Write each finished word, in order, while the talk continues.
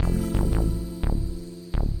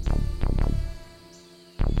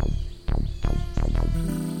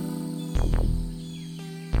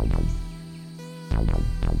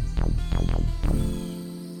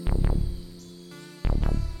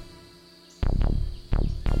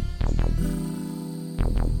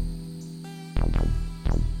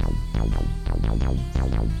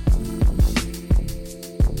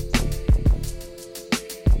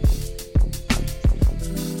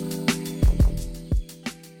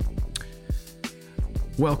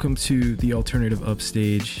Welcome to the Alternative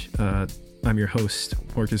Upstage. I'm your host,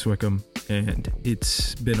 Marcus Wickham, and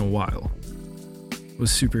it's been a while. I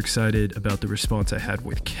was super excited about the response I had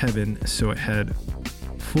with Kevin, so I had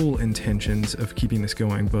full intentions of keeping this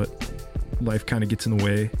going, but life kind of gets in the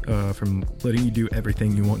way from letting you do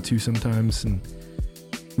everything you want to sometimes, and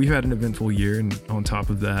we've had an eventful year, and on top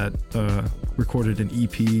of that, recorded an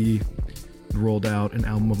EP, rolled out an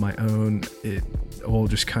album of my own. It all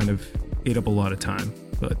just kind of ate up a lot of time.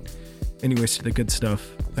 But anyways, to the good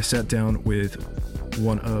stuff, I sat down with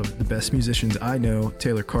one of the best musicians I know,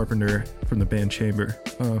 Taylor Carpenter from the band Chamber,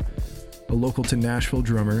 a local to Nashville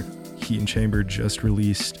drummer. He and Chamber just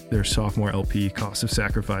released their sophomore LP, Cost of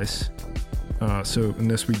Sacrifice. So in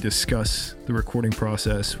this, we discuss the recording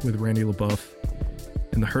process with Randy LaBeouf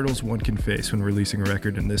and the hurdles one can face when releasing a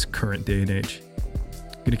record in this current day and age.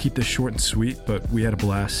 I'm gonna keep this short and sweet, but we had a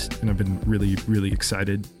blast, and I've been really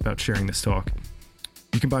excited about sharing this talk.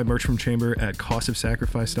 You can buy merch from Chamber at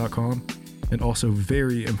costofsacrifice.com. And also,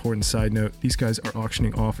 very important side note, these guys are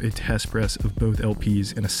auctioning off a test press of both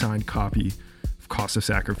LPs and a signed copy of Cost of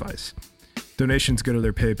Sacrifice. Donations go to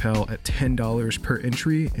their PayPal at $10 per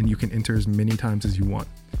entry, and you can enter as many times as you want.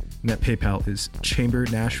 And that PayPal is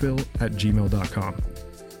chambernashville@gmail.com.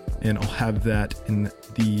 And I'll have that in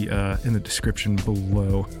the description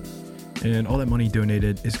below. And all that money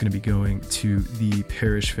donated is going to be going to the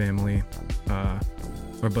Parrish family.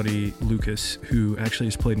 Our buddy Lucas, who actually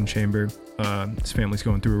has played in Chamber, his family's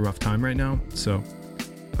going through a rough time right now. So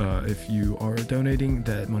if you are donating,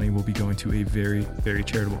 that money will be going to a very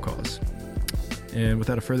charitable cause. And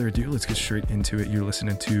without further ado, let's get straight into it. You're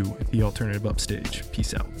listening to The Alternative Upstage.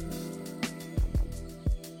 Peace out.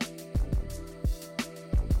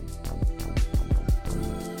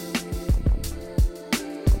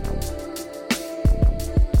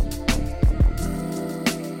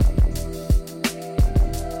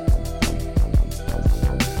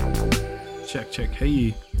 Check.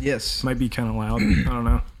 Hey. Yes. Might be kind of loud. I don't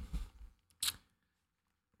know.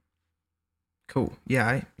 Cool.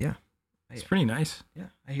 Yeah. It's pretty nice. Yeah.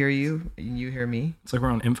 I hear you. You hear me. It's like we're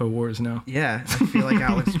on InfoWars now. Yeah. I feel like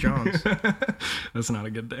Alex Jones. That's not a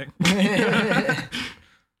good thing.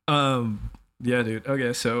 Yeah, dude.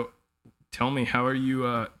 Okay. So tell me, how are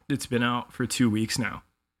you? It's been out for 2 weeks now.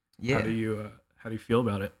 Yeah. How do you feel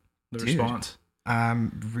about it? The response?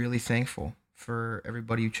 I'm really thankful for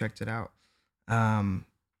everybody who checked it out.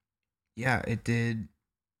 Yeah, it did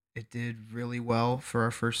really well for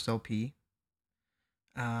our first LP.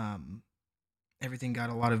 Everything got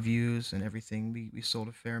a lot of views and everything. We sold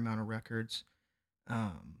a fair amount of records.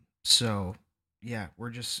 So yeah,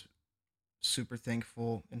 we're just super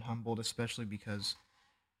thankful and humbled, especially because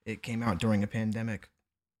it came out during a pandemic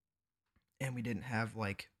and we didn't have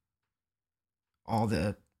like all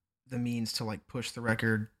the means to like push the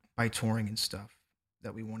record by touring and stuff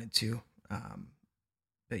that we wanted to.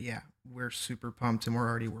 But yeah, we're super pumped and we're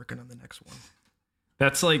already working on the next one.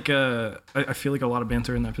 That's like, I feel like a lot of bands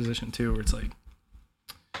are in that position too, where it's like,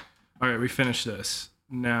 all right, we finished this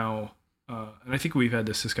now. And I think we've had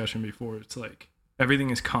this discussion before. It's like, everything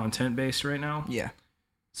is content based right now. Yeah.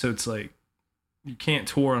 So it's like, you can't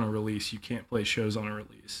tour on a release. You can't play shows on a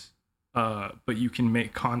release. But you can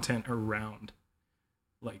make content around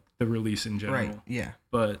like the release in general. Right. Yeah.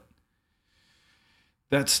 But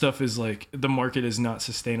that stuff is like, the market is not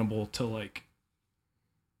sustainable to like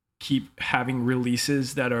keep having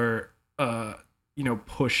releases that are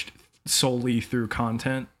pushed solely through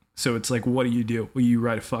content. So it's like, what do? Well, you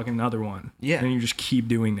write a fucking another one. Yeah. And you just keep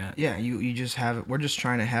doing that. Yeah, you just have it. We're just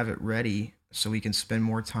trying to have it ready so we can spend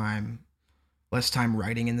less time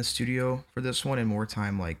writing in the studio for this one and more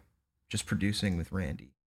time like just producing with Randy.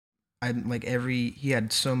 He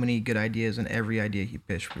had so many good ideas, and every idea he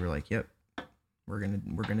pitched, we were like, yep, we're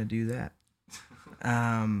gonna do that.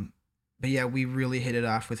 But yeah, we really hit it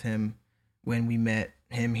off with him when we met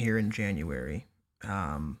him here in January.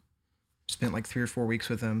 Spent like 3 or 4 weeks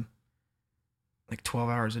with him, like 12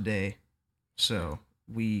 hours a day. So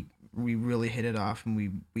we really hit it off,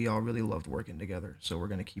 and we all really loved working together. So we're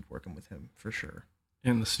gonna keep working with him for sure.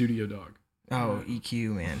 And the studio dog. Oh,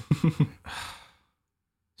 EQ, man.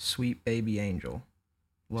 Sweet baby angel.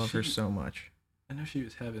 Love her so much. I know she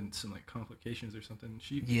was having some like complications or something.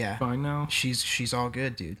 She Yeah. fine now? She's all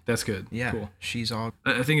good, dude. That's good. Yeah. Cool. She's all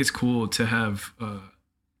I think it's cool to have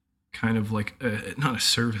kind of like not a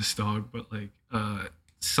service dog, but like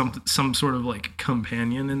some sort of like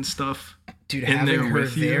companion and stuff. Dude, in having there her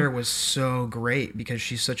with you. there was so great because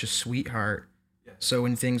she's such a sweetheart. Yeah. So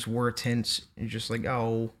when things were tense, you're just like,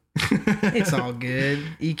 oh, it's all good.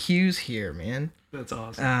 EQ's here, man. That's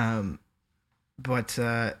awesome. But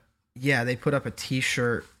yeah, they put up a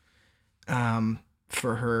T-shirt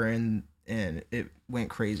for her, and it went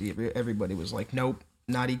crazy. Everybody was like, "Nope,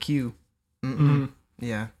 not EQ." Mm-hmm.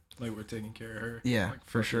 Yeah, like we're taking care of her. yeah, like,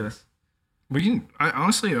 for sure. This. We can.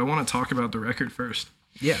 Honestly, I want to talk about the record first.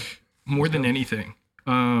 Yeah, more than anything.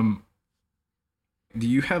 Do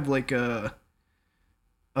you have like a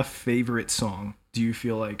favorite song? Do you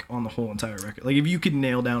feel like on the whole entire record? Like if you could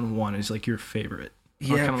nail down one as like your favorite.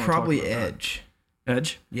 Yeah, probably Edge. That.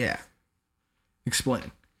 Edge? Yeah.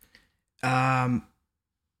 Explain.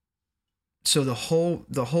 So the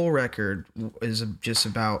whole record is just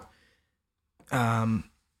about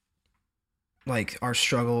like our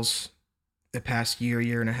struggles the past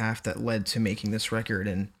year and a half that led to making this record,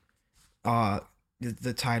 and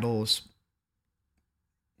the title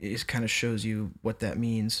is kind of shows you what that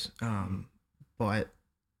means. But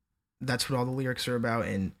that's what all the lyrics are about.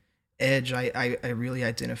 And Edge, I really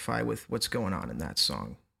identify with what's going on in that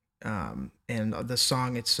song. And the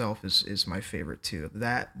song itself is my favorite too.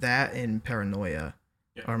 That and Paranoia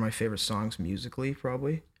are my favorite songs musically,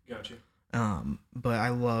 probably. Gotcha. But I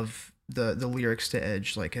love the lyrics to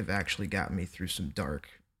Edge, like have actually got me through some dark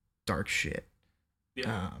shit.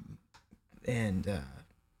 Yeah. And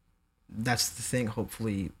that's the thing.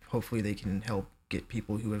 Hopefully they can help get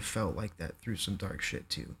people who have felt like that through some dark shit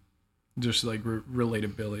too. Just like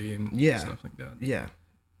relatability and stuff like that. Yeah.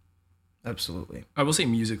 Absolutely. I will say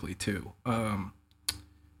musically too.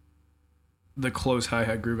 The close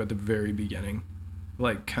hi-hat groove at the very beginning,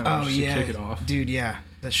 like kind of kick it off. Dude, yeah.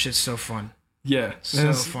 That shit's so fun. Yeah.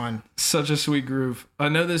 So fun. Such a sweet groove. I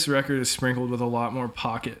know this record is sprinkled with a lot more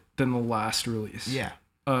Pocket than the last release. Yeah.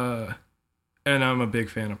 And I'm a big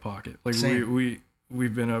fan of Pocket. Like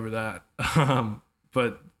we've been over that.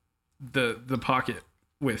 But the Pocket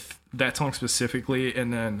with that song specifically,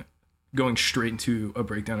 and then going straight into a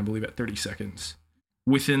breakdown, I believe at 30 seconds.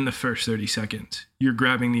 Within the first 30 seconds, you're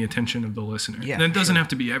grabbing the attention of the listener. Yeah, and it doesn't have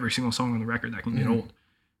to be every single song on the record that can get old,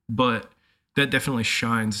 but that definitely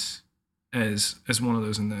shines as one of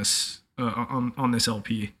those in this on this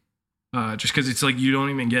LP. Just because it's like you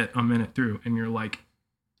don't even get a minute through, and you're like,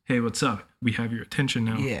 "Hey, what's up? We have your attention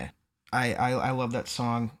now." Yeah, I love that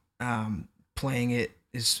song. Playing it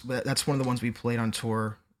that's one of the ones we played on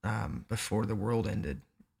tour before the world ended.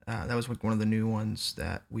 That was like one of the new ones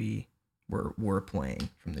that we were playing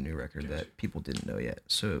from the new record that people didn't know yet.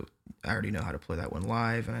 So I already know how to play that one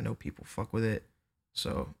live, and I know people fuck with it.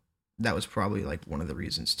 So that was probably like one of the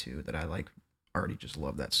reasons too that I like already just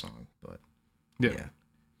love that song. But yeah.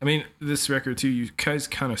 I mean, this record too, you guys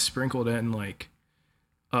kind of sprinkled in like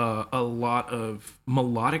a lot of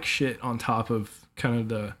melodic shit on top of kind of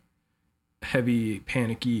the heavy,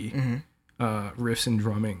 panicky riffs and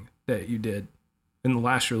drumming that you did in the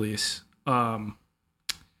last release.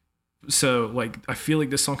 So like I feel like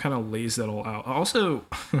this song kind of lays that all out. Also,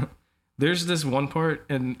 there's this one part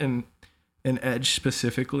in Edge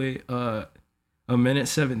specifically, a minute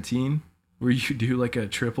 17, where you do like a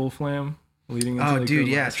triple flam leading into like dude,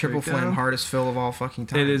 yeah, triple flam, hardest fill of all fucking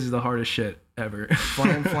time. It is the hardest shit ever.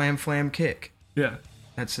 Flam, flam, flam, kick. Yeah.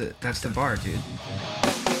 That's it. That's the bar, dude.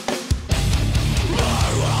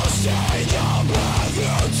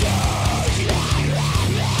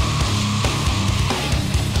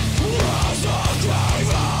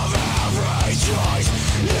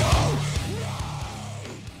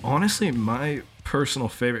 Honestly, my personal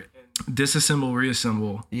favorite, Disassemble,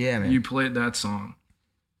 Reassemble. Yeah, man. You played that song,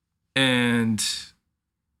 and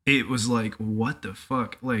it was like, what the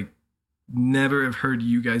fuck? Like, never have heard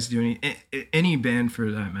you guys do any band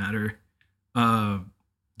for that matter,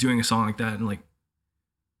 doing a song like that, and like,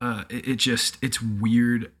 it's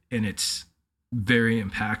weird and it's very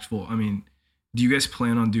impactful. I mean, do you guys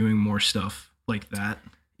plan on doing more stuff like that?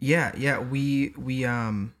 Yeah, we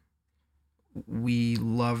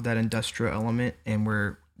love that industrial element, and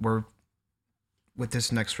we're with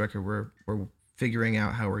this next record we're figuring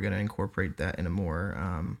out how we're going to incorporate that in a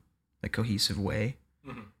more like cohesive way.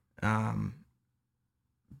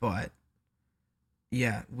 But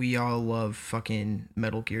yeah, we all love fucking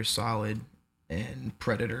Metal Gear Solid and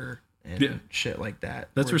Predator and shit like that.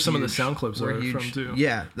 That's where some of the sound clips are from too.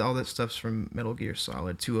 Yeah, all that stuff's from Metal Gear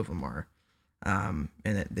Solid. 2 of them are, and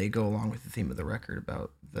they go along with the theme of the record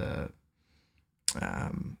about the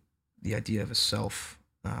idea of a self,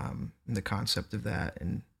 and the concept of that.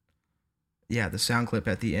 And yeah, the sound clip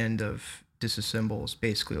at the end of Disassemble is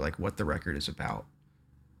basically like what the record is about.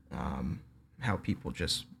 How people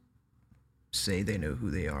just say they know who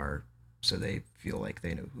they are, so they feel like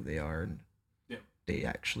they know who they are, and they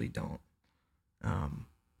actually don't.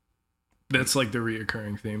 That's like the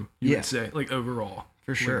reoccurring theme, you would say, like overall.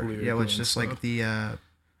 For sure. Yeah, well, it's just like the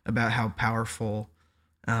about how powerful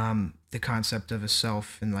the concept of a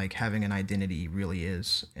self and like having an identity really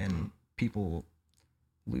is, and people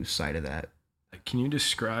lose sight of that. Can you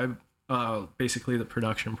describe basically the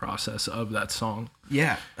production process of that song?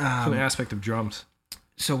 Yeah. From the aspect of drums.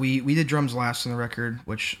 So we did drums last on the record,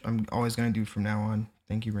 which I'm always going to do from now on.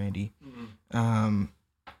 Thank you, Randy. Mm-hmm.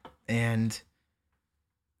 And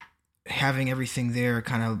having everything there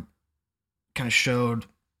kind of showed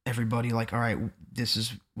everybody like, all right, this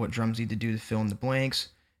is what drums need to do to fill in the blanks.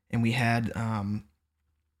 And we had the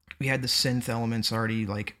synth elements already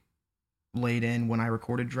like laid in when I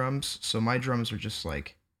recorded drums. So my drums are just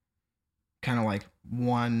like kind of like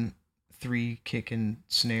 1-3 kick and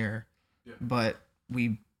snare. Yeah. But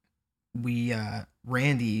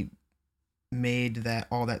Randy made that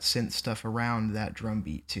all that synth stuff around that drum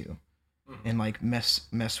beat too. Mm-hmm. And like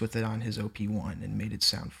mess with it on his OP1 and made it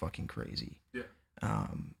sound fucking crazy. Yeah.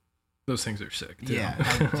 Those things are sick too. Yeah,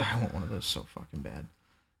 I want one of those so fucking bad.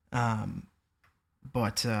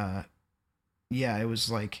 But yeah, it was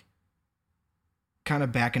like kind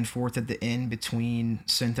of back and forth at the end between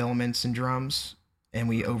synth elements and drums, and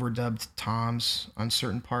we overdubbed toms on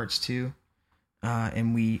certain parts too.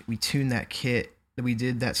 And we tuned that kit. We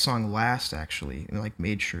did that song last actually, and like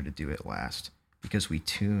made sure to do it last because we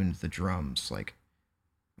tuned the drums like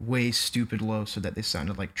way stupid low so that they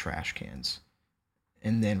sounded like trash cans,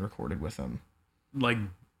 and then recorded with them like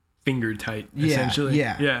finger tight essentially.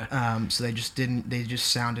 Yeah. So they just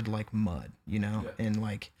sounded like mud, you know. Yeah. And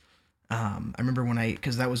like I remember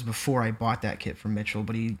because that was before I bought that kit from Mitchell,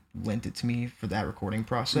 but he lent it to me for that recording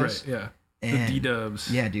process. Right. Yeah. And, the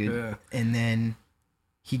D-dubs. Yeah, dude. Yeah. And then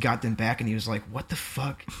he got them back and he was like, what the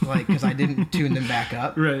fuck? Like, because I didn't tune them back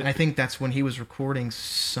up. Right. And I think that's when he was recording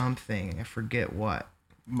something. I forget what.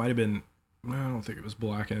 Might have been, I don't think it was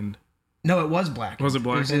Blackened. No, it was Blackened. Was it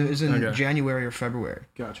Blackened? It was in January or February.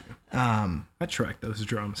 Gotcha. I tracked those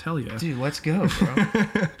drums. Hell yeah. Dude, let's go, bro.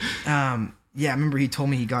 Yeah, I remember he told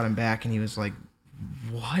me he got him back and he was like,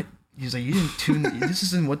 what? He was like, you didn't tune, this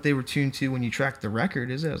isn't what they were tuned to when you tracked the record,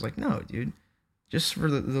 is it? I was like, no, dude. Just for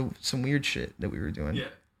some weird shit that we were doing. Yeah.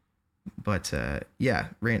 But yeah,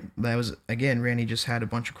 Randy just had a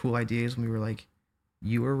bunch of cool ideas and we were like,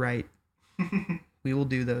 you were right. We will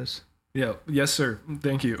do those. Yeah. Yes, sir.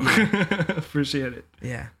 Thank you. Appreciate it.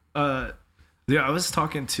 Yeah. Yeah, I was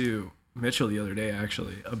talking to Mitchell the other day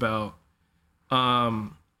actually about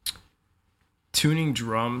tuning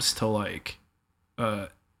drums to like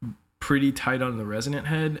pretty tight on the resonant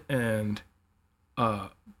head and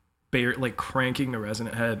like cranking the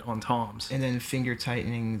resonant head on toms, and then finger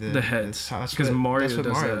tightening the heads, because Mario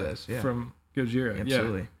does yeah. From Gojira.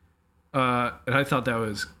 Absolutely. Yeah. And I thought that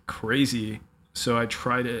was crazy, so I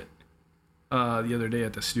tried it the other day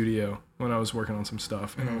at the studio when I was working on some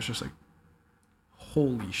stuff, and I was just like,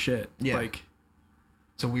 holy shit. Yeah. Like,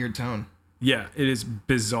 it's a weird tone. Yeah, it is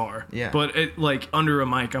bizarre. Yeah. But it, like, under a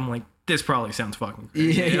mic, I'm like, this probably sounds fucking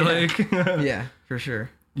crazy. Yeah. Like, yeah, for sure.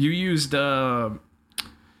 You used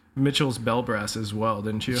Mitchell's bell brass as well,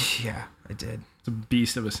 didn't you? Yeah, I did. It's a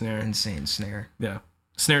beast of a snare. Insane snare. Yeah.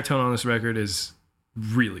 Snare tone on this record is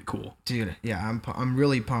really cool. Dude, yeah, I'm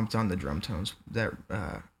really pumped on the drum tones that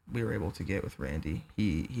we were able to get with Randy.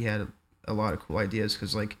 He had a lot of cool ideas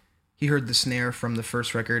because, like, he heard the snare from the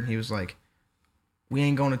first record and he was like, we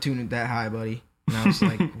ain't going to tune it that high, buddy. And I was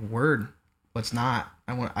like, word, let's not.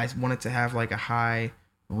 I want it to have like a high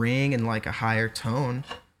ring and like a higher tone.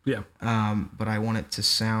 Yeah. But I want it to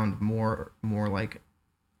sound more like more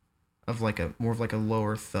of like a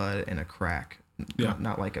lower thud and a crack. Yeah.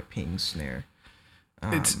 Not like a ping snare.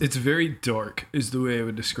 It's very dark is the way I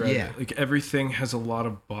would describe it. Like everything has a lot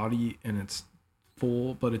of body and it's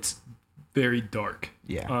full, but it's very dark.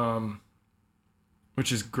 Yeah.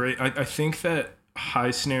 Which is great. I think that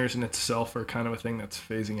high snares in itself are kind of a thing that's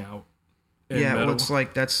phasing out. Yeah, metal. Well, it's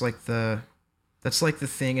like that's like the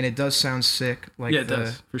thing, and it does sound sick. Like it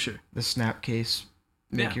does for sure. The snap case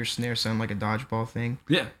make your snare sound like a dodgeball thing.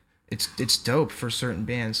 Yeah, it's dope for certain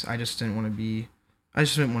bands. I just didn't want to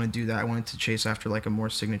do that. I wanted to chase after like a more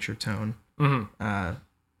signature tone. Mm-hmm.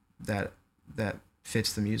 That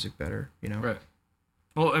fits the music better, you know. Right.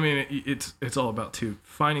 Well, I mean, it's all about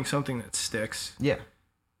finding something that sticks. Yeah.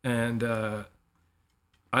 And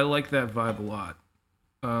I like that vibe a lot.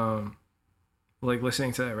 Like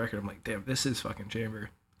listening to that record, I'm like, damn, this is fucking chamber.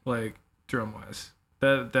 Like drum wise,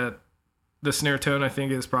 that the snare tone I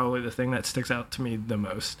think is probably the thing that sticks out to me the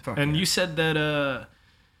most. And you said that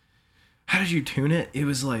how did you tune it? It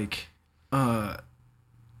was like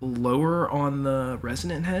lower on the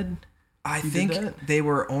resonant head. I think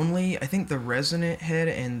the resonant head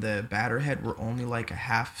and the batter head were only like a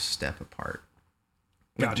half step apart.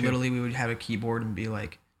 Gotcha. Literally, we would have a keyboard and be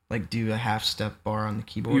like do a half step bar on the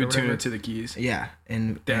keyboard. You or would tune whatever. it to the keys. Yeah,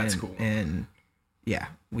 and That's and, cool. And yeah,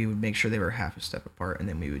 we would make sure they were half a step apart, and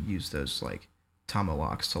then we would use those like tomo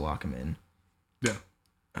locks to lock them in. Yeah.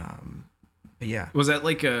 But yeah. Was that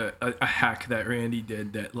like a hack that Randy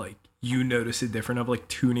did that like you noticed it different of like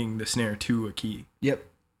tuning the snare to a key? Yep.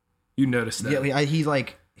 You noticed that? Yeah,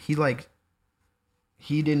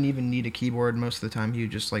 he didn't even need a keyboard most of the time. He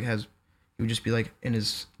would just be like in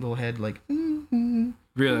his little head like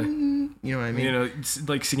Really? You know what I mean? You know, it's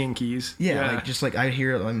like singing keys. Yeah, like just like I'd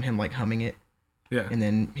hear him like humming it. Yeah. And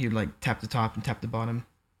then he would like tap the top and tap the bottom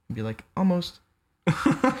and be like, almost.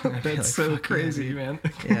 That's like, so fuck crazy, yeah, man.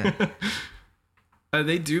 Yeah.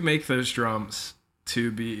 They do make those drums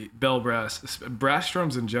to be bell brass. Brass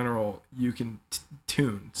drums in general, you can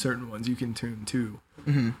tune. Certain ones you can tune to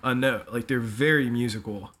a note. Like they're very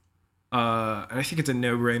musical. And I think it's a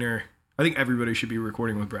no-brainer. I think everybody should be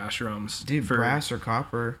recording with brass drums. Dude, brass or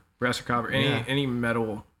copper. Brass or copper. Any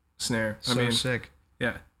metal snare. So sick.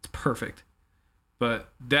 Yeah, it's perfect. But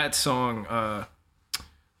that song,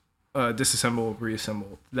 Disassemble,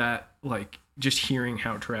 Reassemble, that like just hearing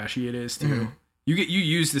how trashy it is too. You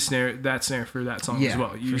use that snare for that song as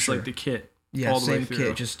well. You use like the kit. Yeah, all the same way through.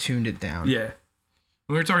 kit, just tuned it down. Yeah.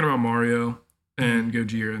 We were talking about Mario and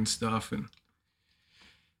Gojira and stuff, and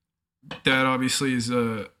that obviously is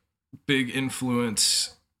a big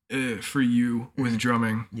influence for you with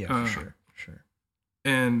drumming. Yeah, for sure.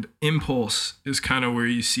 And Impulse is kind of where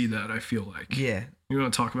you see that, I feel like. Yeah. You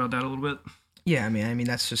want to talk about that a little bit? Yeah, I mean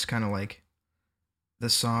that's just kind of like the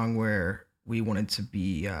song where we wanted to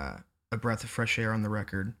be a breath of fresh air on the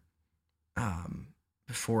record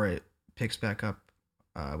before it picks back up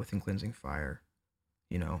with Cleansing Fire,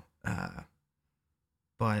 you know.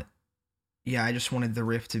 But yeah, I just wanted the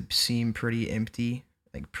riff to seem pretty empty,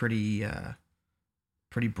 like pretty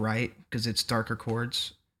bright because it's darker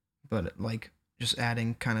chords, but like just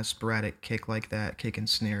adding kind of sporadic kick like that, kick and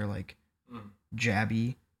snare like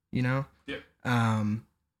jabby, you know. Yeah.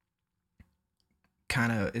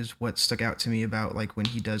 Kind of is what stuck out to me about like when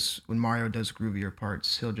Mario does groovier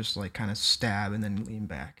parts, he'll just like kind of stab and then lean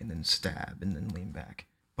back and then stab and then lean back.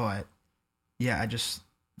 But yeah,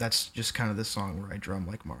 that's just kind of the song where I drum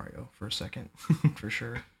like Mario for a second, for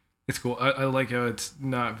sure. It's cool. I like how it's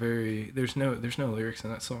not very. There's no lyrics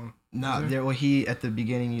in that song. No, well, he at the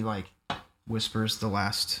beginning he like whispers the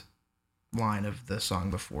last line of the song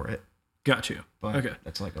before it. Got you. But okay,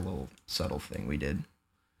 that's like a little subtle thing we did.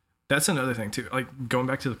 That's another thing too. Like going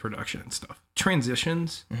back to the production and stuff,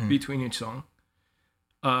 transitions between each song.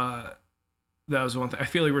 That was one thing. I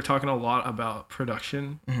feel like we're talking a lot about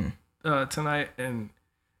production tonight, and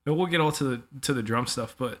we'll get all to the drum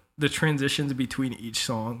stuff. But the transitions between each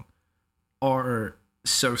song are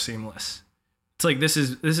so seamless. It's like this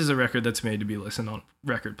is a record that's made to be listened on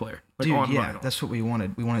record player, like Dude, on yeah, vinyl. that's what we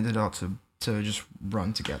wanted. We wanted it all to just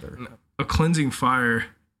run together. A cleansing fire.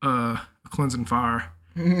 What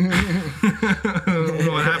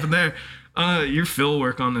happened there? Your fill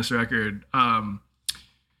work on this record. I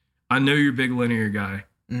know you're a big linear guy.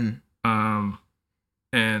 And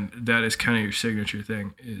that is kind of your signature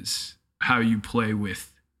thing, is how you play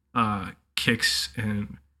with kicks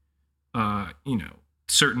and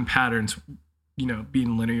certain patterns,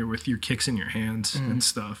 being linear with your kicks in your hands and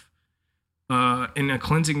stuff. In a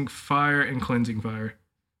cleansing fire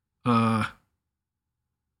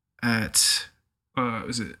at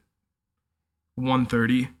was it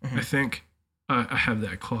 1:30? I think I have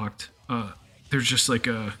that clocked. There's just like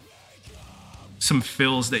some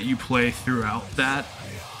fills that you play throughout that.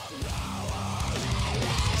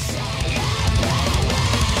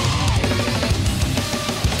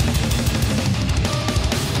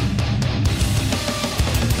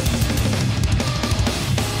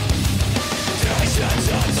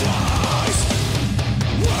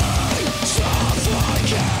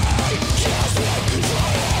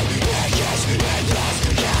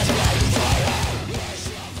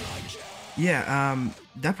 Yeah,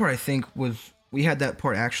 that part I think we had that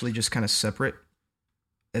part actually just kind of separate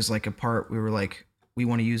as like a part we were like, we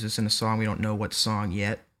want to use this in a song. We don't know what song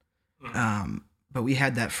yet. But we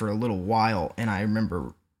had that for a little while, and I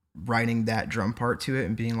remember writing that drum part to it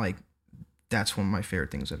and being like, that's one of my favorite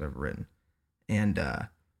things I've ever written. And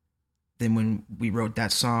then when we wrote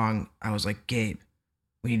that song, I was like, Gabe,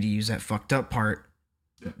 we need to use that fucked up part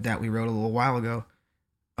that we wrote a little while ago.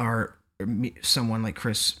 Or someone like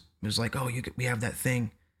Chris was like, oh, we have that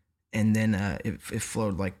thing. And then it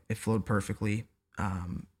flowed perfectly.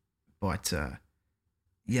 But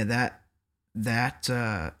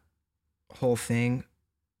that whole thing,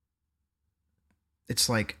 it's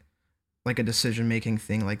like like a decision making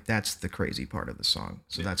thing, like that's the crazy part of the song.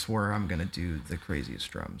 So that's where I'm gonna do the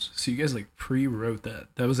craziest drums. So you guys like pre-wrote that.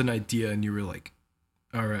 That was an idea, and you were like,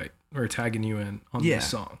 "All right, we're tagging you in on this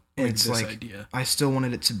song." And Like it's this like idea. I still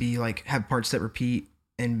wanted it to be like have parts that repeat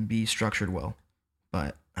and be structured well,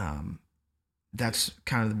 but that's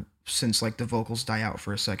kind of since like the vocals die out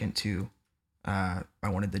for a second too. I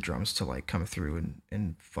wanted the drums to like come through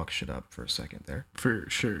and fuck shit up for a second there. For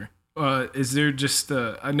sure. Is there just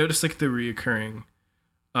I noticed like the reoccurring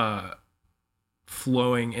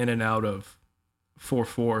flowing in and out of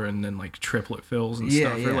 4/4 and then like triplet fills and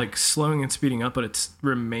stuff, or like slowing and speeding up, but it's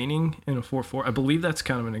remaining in a 4/4. I believe that's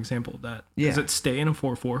kind of an example of that. Does it stay in a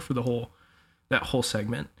 4/4 for that whole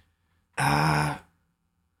segment? I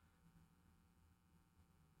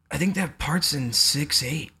think that part's in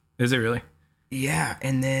 6/8. Is it really? Yeah,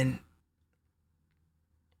 and then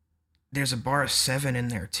there's a bar of 7 in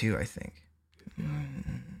there too, I think.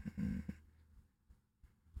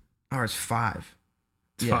 Or it's 5.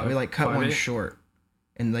 It's yeah, 5. We like cut 5, one 8? short.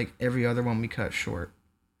 And like every other one we cut short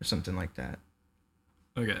or something like that.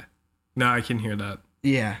 Okay. Now I can hear that.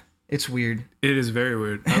 Yeah, it's weird. It is very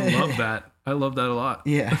weird. I love that. I love that a lot.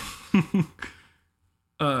 Yeah.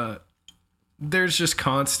 There's just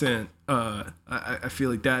constant I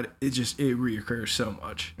feel like that it reoccurs so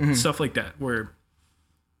much. Stuff like that where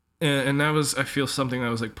and that was I feel something that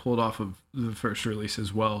was like pulled off of the first release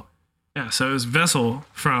as well. Yeah, so it was Vessel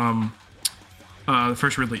from the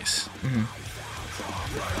first release.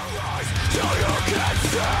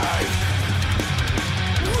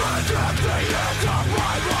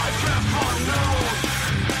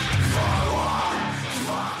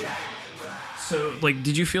 So, like,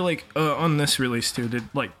 did you feel like on this release too?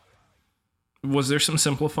 Was there some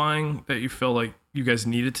simplifying that you felt like you guys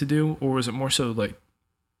needed to do, or was it more so like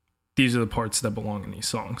these are the parts that belong in these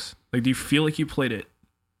songs? Like, do you feel like you played it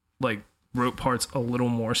like wrote parts a little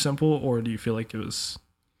more simple, or do you feel like it was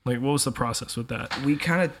like what was the process with that? We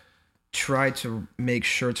kind of tried to make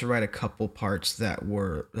sure to write a couple parts that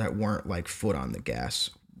weren't like foot on the gas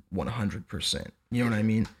 100%. You know what I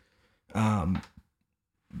mean?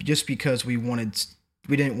 Just because we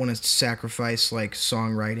didn't want to sacrifice like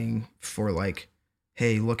songwriting for like,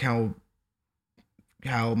 hey, look how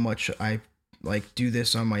much I like do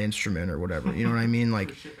this on my instrument or whatever. You know what I mean?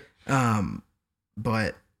 Like,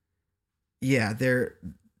 but yeah, there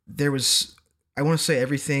was, I want to say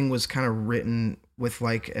everything was kind of written with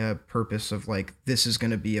like a purpose of like, this is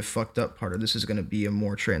going to be a fucked up part, or this is going to be a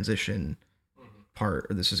more transition part,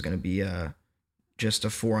 or this is going to be just a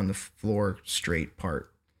 4 on the floor straight part.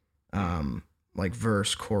 Like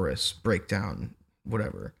verse, chorus, breakdown,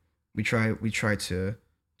 whatever. We try to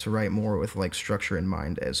write more with like structure in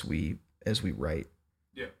mind as we write.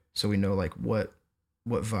 Yeah. So we know like what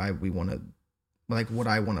vibe we want to, like what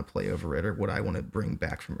I want to play over it, or what I want to bring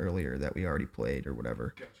back from earlier that we already played or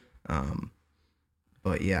whatever. Gotcha.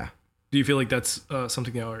 But yeah. Do you feel like that's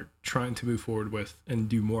something y'all are trying to move forward with and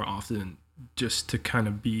do more often, just to kind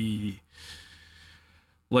of be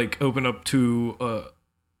like open up to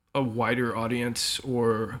a wider audience,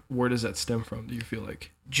 or where does that stem from? Do you feel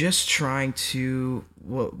like just trying to,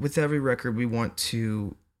 well, with every record we want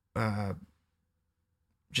to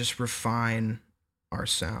just refine our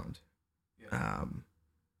sound.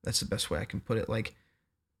 That's the best way I can put it. Like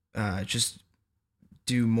just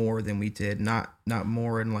do more than we did, not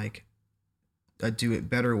more in like a do it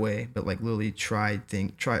better way, but like literally try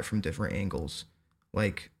it from different angles.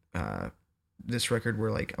 Like this record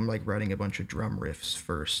where like I'm like writing a bunch of drum riffs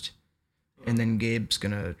first, and then Gabe's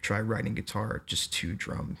gonna try writing guitar, just 2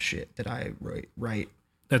 drum shit that I write.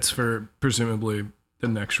 That's for presumably the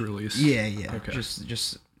next release. Yeah. Okay.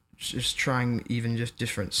 Just trying even just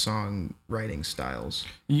different song writing styles.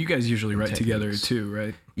 You guys usually write together too,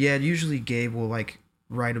 right? Yeah, usually Gabe will like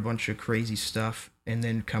write a bunch of crazy stuff and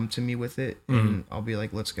then come to me with it, and I'll be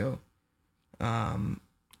like, let's go.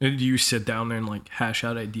 Do you sit down there and like hash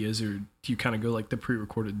out ideas, or do you kind of go like the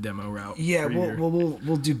pre-recorded demo route? Yeah,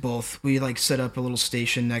 we'll do both. We like set up a little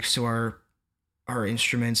station next to our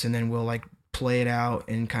instruments, and then we'll like play it out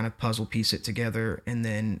and kind of puzzle piece it together, and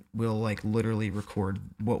then we'll like literally record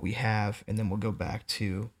what we have, and then we'll go back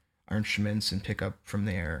to our instruments and pick up from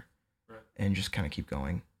there, right, and just kind of keep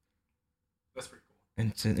going. That's pretty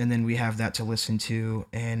cool. And then we have that to listen to,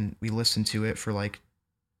 and we listen to it for like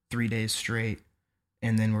 3 days straight.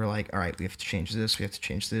 And then we're like, all right, we have to change this, we have to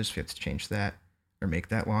change this, we have to change that, or make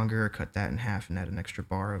that longer, or cut that in half and add an extra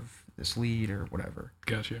bar of this lead or whatever.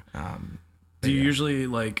 Gotcha. Do you usually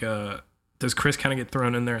like, does Chris kind of get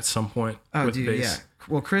thrown in there at some point with bass? Yeah.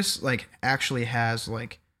 Well, Chris like actually has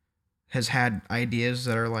had ideas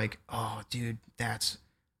that are like, oh, dude, that's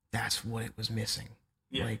that's what it was missing.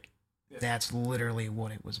 Yeah. Like, that's literally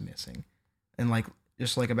what it was missing. And like,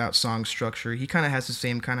 just like about song structure, he kind of has the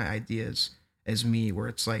same kind of ideas as me, where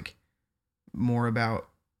it's like more about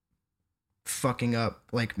fucking up,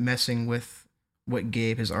 like messing with what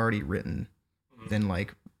Gabe has already written than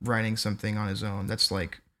like writing something on his own. That's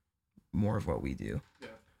like more of what we do. Yeah.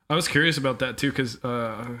 I was curious about that too, because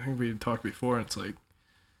I think we had talked before, and it's like,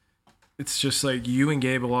 it's just like you and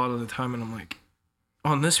Gabe a lot of the time, and I'm like,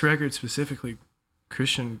 on this record specifically,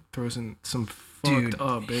 Christian throws in some fucked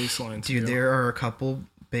up bass lines. Dude, there are a couple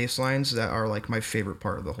bass lines that are like my favorite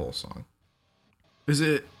part of the whole song. Is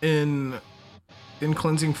it in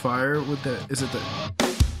Cleansing Fire with the, is it the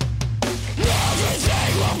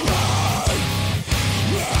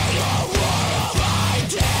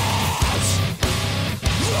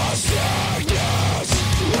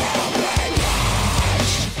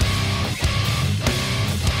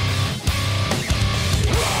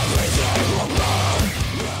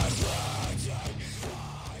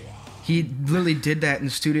He literally did that in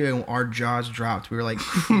the studio and our jaws dropped. We were like,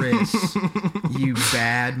 Chris, you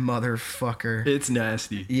bad motherfucker. It's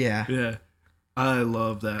nasty. Yeah. Yeah. I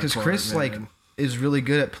love that. Because Chris, like, is really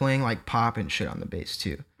good at playing, like, pop and shit on the bass,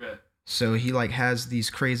 too. Right. So he, like, has these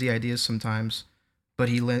crazy ideas sometimes, but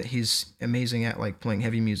he's amazing at, like, playing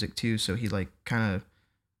heavy music, too. So he, like, kind of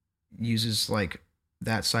uses, like,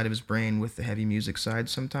 that side of his brain with the heavy music side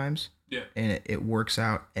sometimes. Yeah. And it works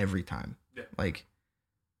out every time. Yeah. Like,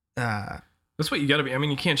 that's what you gotta be. I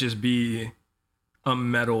mean, you can't just be a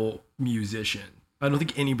metal musician. I don't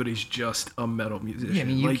think anybody's just a metal musician. Yeah, I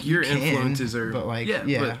mean, like your influences are, but like,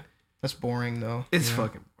 yeah, that's boring though. It's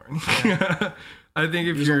fucking boring. Yeah. I think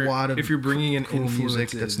if you're bringing in cool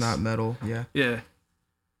music that's not metal, yeah.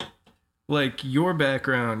 Like your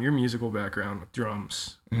background, your musical background with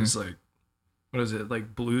drums is like, what is it,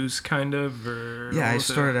 like blues kind of? Or yeah, I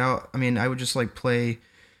started out. I mean, I would just like play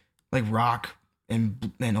like rock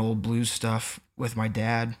and old blues stuff with my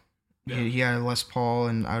dad. Yeah. He had a Les Paul,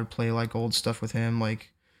 and I would play like old stuff with him,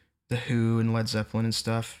 like The Who and Led Zeppelin and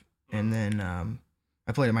stuff. And then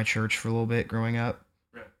I played at my church for a little bit growing up.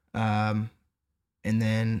 Right. And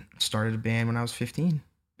then started a band when I was 15.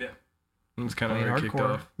 Yeah. It was kind of where it kicked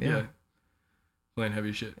off. Yeah. Playing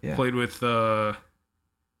heavy shit. Yeah. Played with,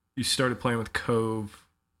 you started playing with Cove.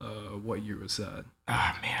 What year was that?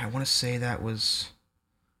 Ah, man, I want to say that was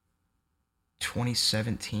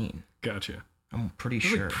 2017. Gotcha. I'm pretty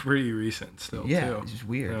sure. Like pretty recent still. Yeah, too. It's just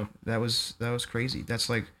weird. Yeah. That was crazy. That's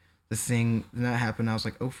like the thing. When that happened, I was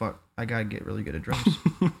like, oh fuck, I gotta get really good at drums.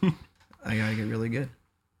 I gotta get really good,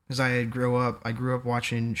 because I grew up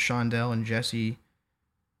watching Shondell and Jesse,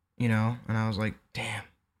 you know, and I was like, damn.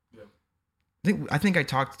 Yeah. I think I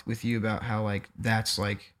talked with you about how like that's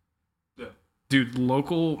like, yeah. Dude,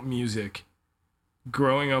 local music.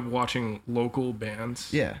 Growing up watching local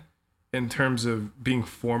bands. Yeah. In terms of being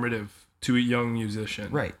formative to a young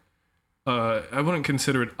musician. Right. I wouldn't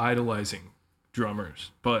consider it idolizing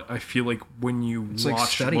drummers, but I feel like when you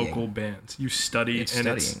watch local bands, you study, it's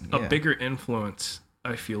a bigger influence,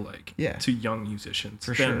 I feel like, to young musicians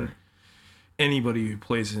than anybody who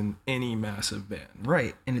plays in any massive band.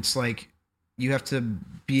 Right. And it's like you have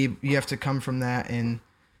to come from that, and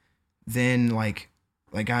then like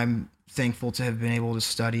I'm thankful to have been able to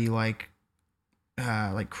study like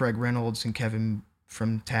Craig Reynolds and Kevin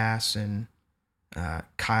from Tass and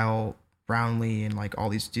Kyle Brownlee and like all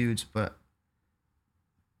these dudes, but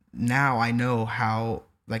now I know how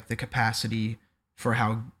like the capacity for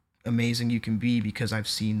how amazing you can be because I've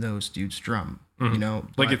seen those dudes drum, you know,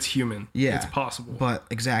 like it's human. Yeah, it's possible. But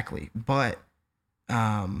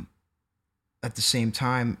at the same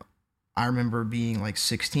time, I remember being like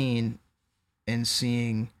 16 and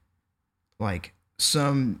seeing like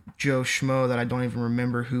some Joe Schmo that I don't even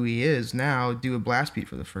remember who he is now do a blast beat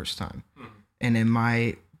for the first time. And in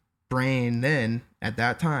my brain then, at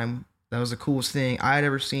that time, that was the coolest thing I had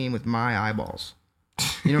ever seen with my eyeballs.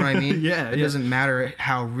 You know what I mean? It doesn't matter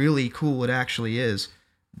how really cool it actually is.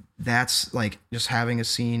 That's like just having a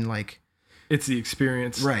scene like... It's the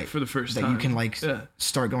experience for the first time. That you can like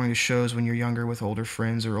start going to shows when you're younger with older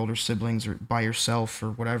friends or older siblings or by yourself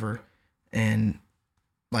or whatever. And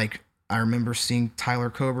like... I remember seeing Tyler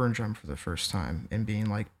Coburn drum for the first time and being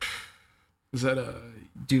like, "Is that a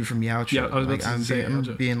dude from Yautja?" Yeah, I was about to say I'm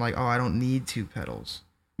being like, "Oh, I don't need two pedals."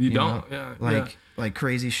 You don't, know? Yeah. Like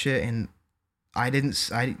crazy shit. And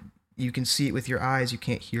you can see it with your eyes. You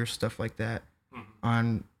can't hear stuff like that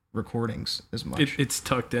on recordings as much. It's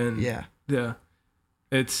tucked in. Yeah.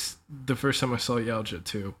 It's the first time I saw Yautja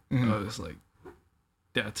too. I was like,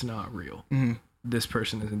 "That's not real." This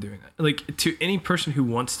person isn't doing that. Like, to any person who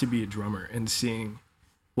wants to be a drummer and seeing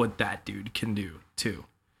what that dude can do too.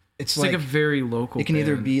 It's like a very local it can band.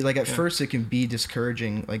 either be like at first it can be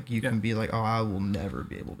discouraging, like you can be like, oh, I will never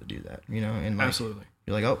be able to do that, you know, and like absolutely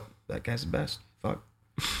you're like, oh, that guy's the best, fuck.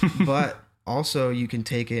 But also you can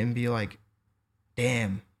take it and be like,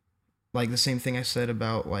 damn, like the same thing I said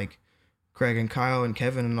about like Craig and Kyle and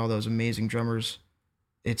Kevin and all those amazing drummers.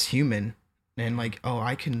 It's human, and like, oh,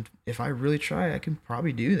 I can, if I really try, I can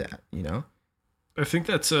probably do that, you know. I think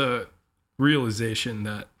that's a realization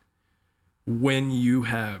that when you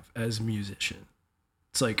have as a musician,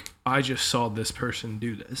 it's like, I just saw this person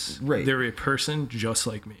do this. Right. They're a person just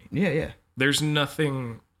like me. Yeah. There's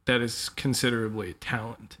nothing that is considerably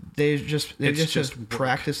talent. They just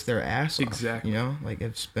practice their ass off. Exactly. You know, like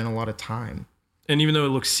it's spent a lot of time. And even though it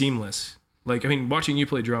looks seamless, like, I mean, watching you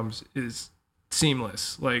play drums is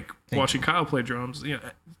seamless. Like watching Kyle play drums, you know,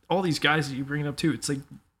 all these guys that you bring up too, it's like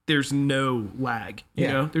there's no lag, you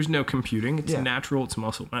know, there's no computing. It's natural, it's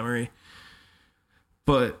muscle memory.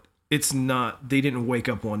 But it's not, they didn't wake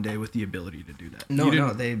up one day with the ability to do that.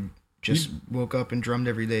 No, they just woke up and drummed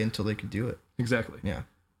every day until they could do it. Exactly. Yeah.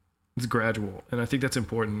 It's gradual. And I think that's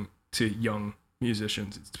important to young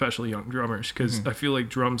musicians, especially young drummers, because I feel like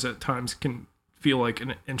drums at times can feel like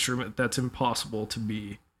an instrument that's impossible to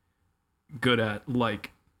be good at, like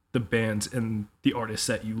the bands and the artists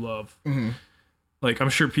that you love. Like, I'm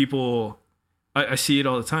sure people, I see it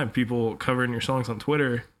all the time, people covering your songs on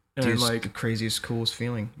Twitter. And dude, like the craziest, coolest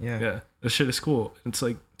feeling. Yeah. This shit is cool. It's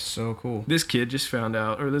like so cool. This kid just found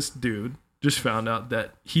out, or this dude just found out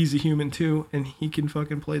that he's a human too, and he can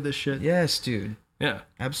fucking play this shit. Yes, dude. Yeah,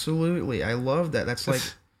 absolutely. I love that. That's like,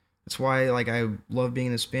 that's why like I love being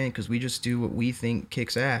in this band, because we just do what we think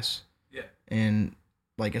kicks ass. Yeah. And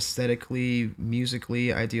like aesthetically, musically,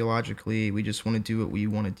 ideologically, we just want to do what we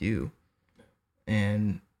want to do.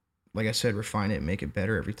 And like I said, refine it and make it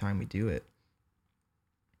better every time we do it.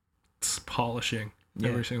 It's polishing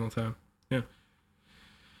every single time. Yeah.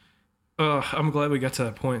 I'm glad we got to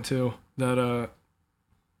that point too. That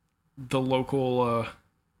the local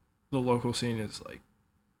scene is like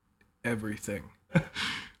everything.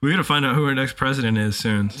 We gotta find out who our next president is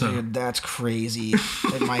soon. So. Dude, that's crazy.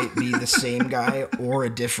 It might be the same guy or a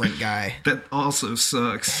different guy. That also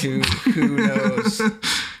sucks. Who knows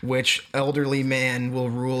which elderly man will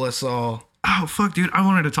rule us all. Oh, fuck, dude. I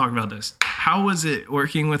wanted to talk about this. How was it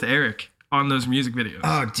working with Eric on those music videos?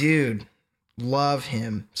 Oh, dude. Love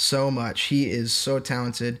him so much. He is so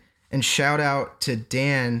talented. And shout out to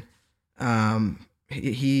Dan.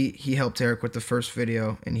 He helped Eric with the first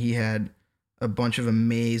video, and he had a bunch of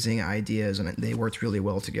amazing ideas, and they worked really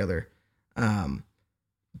well together.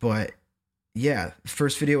 But yeah, the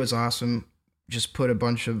first video was awesome. Just put a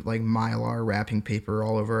bunch of like Mylar wrapping paper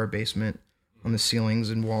all over our basement, on the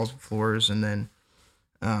ceilings and walls and floors, and then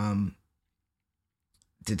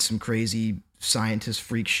did some crazy scientist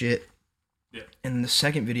freak shit. Yeah. And the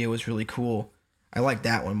second video was really cool. I like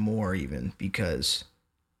that one more even, because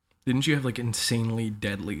didn't you have like insanely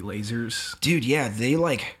deadly lasers? Dude, yeah, they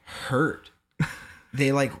like hurt.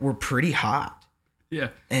 They like were pretty hot. Yeah.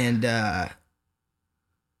 And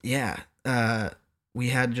we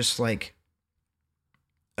had just like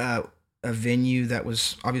a venue that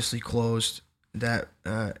was obviously closed, that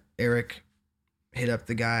Eric hit up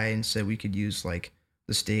the guy and said we could use like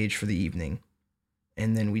the stage for the evening.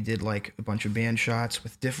 And then we did like a bunch of band shots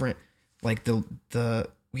with different, like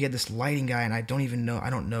we had this lighting guy, and I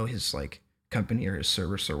don't know his like company or his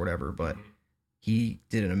service or whatever, but he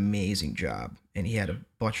did an amazing job. And he had a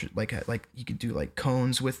bunch of like you could do like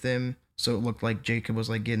cones with them, so it looked like Jacob was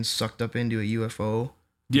like getting sucked up into a UFO.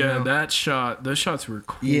 Yeah, those shots were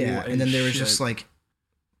cool. Yeah, and then there was just like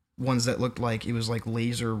ones that looked like it was like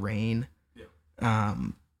laser rain. Yeah.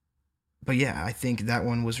 But yeah, I think that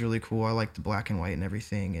one was really cool. I like the black and white and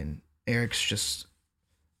everything. And Eric's just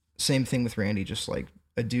same thing with Randy, just like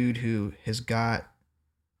a dude who has got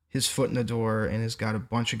his foot in the door and has got a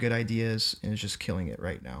bunch of good ideas and is just killing it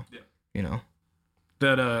right now. Yeah. You know?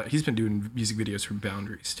 That he's been doing music videos for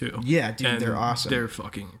Boundaries too. Yeah, dude, and they're awesome. They're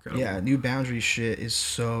fucking incredible. Yeah, new Boundaries shit is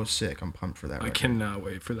so sick. I'm pumped for that record. I cannot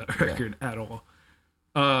wait for that record at all.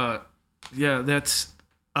 Yeah, that's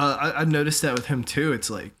I noticed that with him too. It's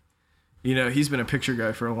like, you know, he's been a picture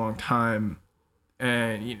guy for a long time,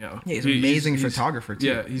 and you know, yeah, he's an amazing photographer too.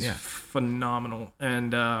 Yeah, he's phenomenal.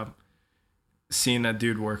 And seeing that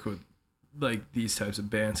dude work with like these types of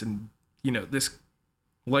bands, and you know, this,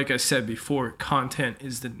 like I said before, content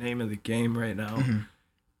is the name of the game right now. Mm-hmm.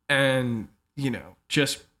 And you know,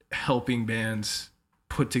 just helping bands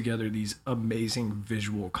put together these amazing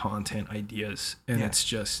visual content ideas, and it's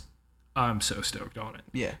just, I'm so stoked on it.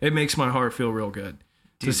 Yeah, it makes my heart feel real good.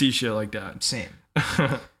 to see shit like that. Same.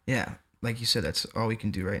 Yeah, like you said, that's all we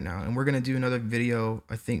can do right now. And we're gonna do another video,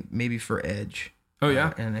 I think maybe for Edge. Oh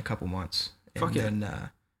yeah, in a couple months. Fuck yeah. And then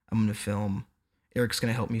I'm gonna film. Eric's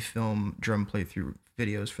gonna help me film drum playthrough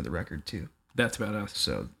videos for the record too. That's badass.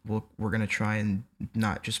 So we're gonna try and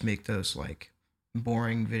not just make those like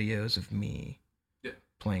boring videos of me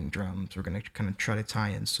playing drums. We're gonna kind of try to tie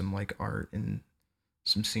in some like art and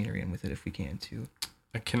some scenery in with it if we can too.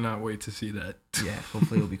 I cannot wait to see that. Yeah,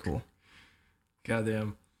 hopefully it'll be cool.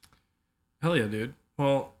 Goddamn. Hell yeah, dude.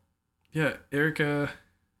 Well, yeah, Eric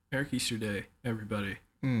Easterday, everybody.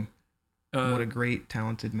 What a great,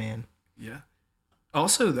 talented man. Yeah.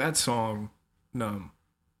 Also, that song, Numb.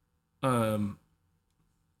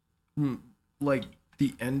 Like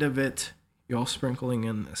the end of it, y'all sprinkling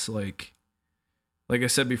in this like I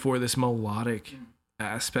said before, this melodic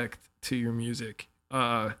aspect to your music.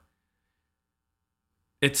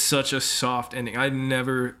 It's such a soft ending. I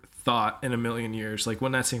never thought in a million years, like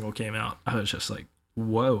when that single came out, I was just like,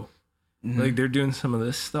 whoa. Like they're doing some of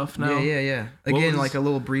this stuff now. Yeah. Again, like a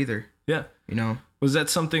little breather. Yeah. You know? Was that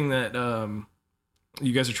something that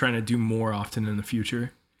you guys are trying to do more often in the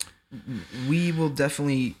future? We will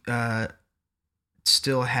definitely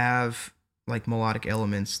still have like melodic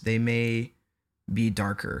elements. They may be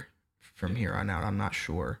darker from here on out. I'm not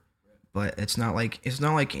sure, but it's not like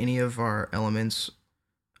any of our elements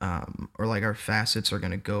or like our facets are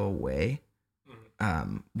gonna go away.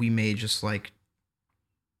 We may just like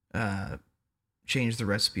change the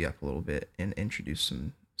recipe up a little bit and introduce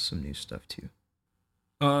some new stuff too.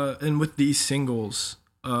 And with these singles,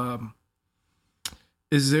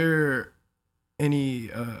 is there any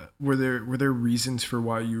were there reasons for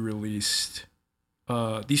why you released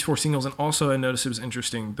these 4 singles? And also I noticed it was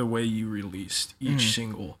interesting the way you released each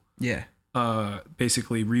single. Yeah.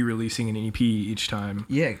 Basically re-releasing an EP each time.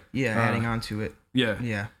 Yeah, adding on to it. Yeah.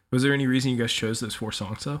 Yeah. Was there any reason you guys chose those 4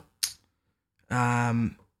 songs though?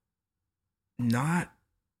 Not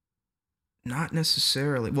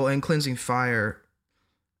necessarily. Well, in Cleansing Fire,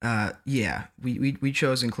 yeah, we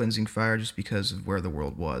chose In Cleansing Fire just because of where the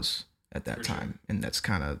world was at that time, and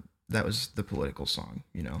that was the political song,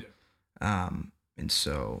 you know. Yeah. And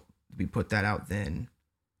so we put that out then.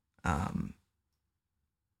 And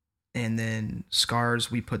then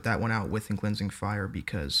Scars, we put that one out with In Cleansing Fire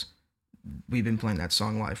because we've been playing that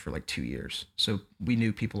song live for like 2 years, so we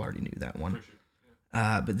knew people already knew that one.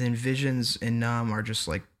 Yeah. But then Visions and Numb are just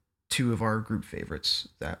like 2 of our group favorites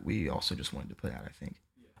that we also just wanted to put out, I think.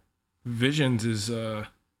 Visions is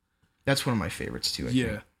that's one of my favorites too, I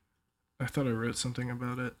think. I thought I wrote something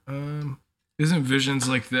about it. Isn't Visions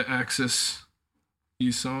like the Axis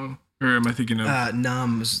E song? Or am I thinking of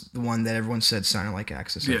Numb was the one that everyone said sounded like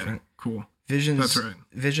Axis, I think. Cool. Visions, that's right.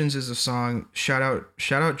 Visions is a song. Shout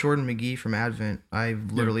out Jordan McGee from Advent. I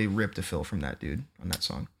literally ripped a fill from that dude on that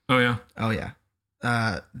song. Oh yeah.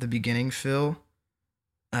 The beginning fill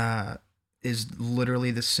is literally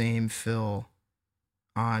the same fill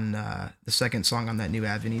on the second song on that new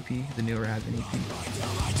Advent EP, the newer Advent EP.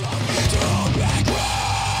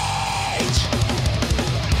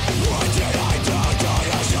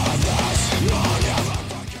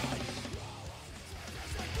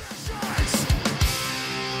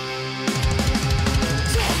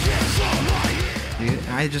 Dude,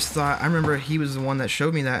 I remember he was the one that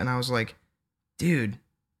showed me that, and I was like, dude,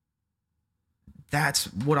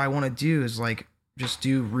 that's what I want to do, is like just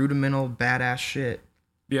do rudimental badass shit.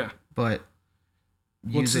 Yeah. But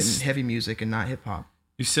use it in heavy music and not hip hop.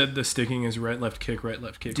 You said the sticking is right, left kick,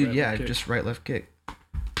 dude, left, kick. Just right, left kick.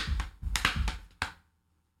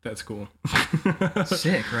 That's cool.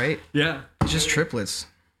 Sick, right? Yeah. Just triplets.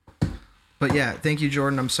 But yeah, thank you,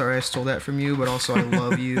 Jordan. I'm sorry I stole that from you, but also I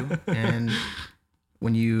love you. And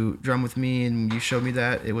when you drum with me and you showed me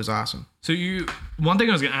that, it was awesome. So one thing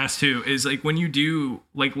I was going to ask too is like when you do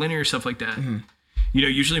like linear stuff like that, you know,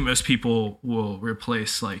 usually most people will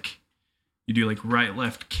replace like, you do like right,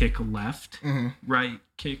 left, kick, left, right,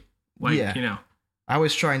 kick, like, you know. I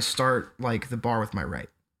always try and start like the bar with my right.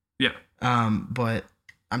 Yeah. But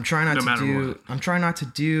I'm trying not to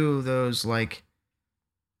do those like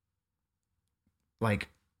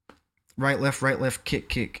right, left,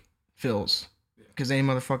 kick fills. Because any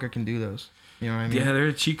motherfucker can do those. You know what I mean? Yeah, they're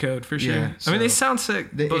a cheat code for sure. Yeah, so I mean, they sound sick.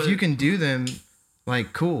 But if you can do them,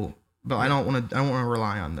 like, cool. But I don't want to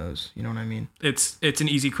rely on those. You know what I mean? It's an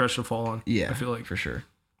easy crush to fall on. Yeah, I feel like for sure.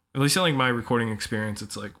 At least in like my recording experience,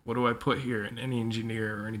 it's like, what do I put here? And any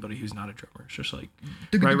engineer or anybody who's not a drummer, it's just like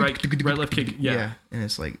right, left, kick. Yeah, and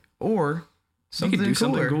it's like, or something you could do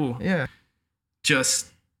cooler. Something cool. Yeah,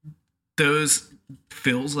 just those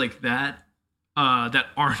fills like that that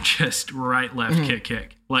aren't just right, left,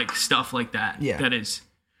 kick, like stuff like that. Yeah. That is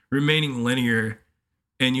remaining linear,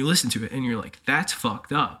 and you listen to it and you're like, that's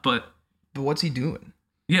fucked up. But what's he doing?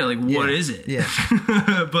 Yeah, like what is it? Yeah.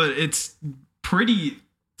 But it's pretty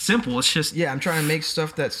simple. It's just I'm trying to make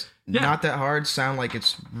stuff that's not that hard sound like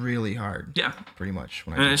it's really hard. Yeah, pretty much.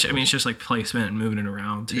 It's just like placement and moving it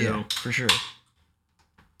around too. Yeah, for sure.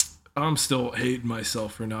 I'm still hating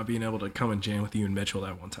myself for not being able to come and jam with you and Mitchell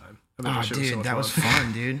that one time. Oh, dude, that was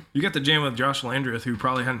fun, dude. You got to jam with Josh Landreth, who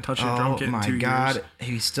probably hadn't touched a drum kit in 2 years. Oh, my God.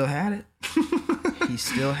 He still had it. He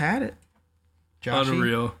still had it. Joshy,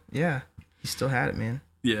 unreal. Yeah, he still had it, man.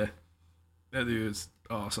 Yeah. That dude is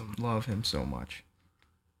awesome. Love him so much.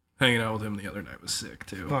 Hanging out with him the other night was sick,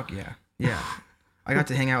 too. Fuck yeah. Yeah. I got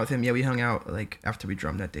to hang out with him. Yeah, we hung out like after we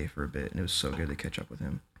drummed that day for a bit, and it was so good to catch up with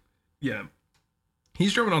him. Yeah.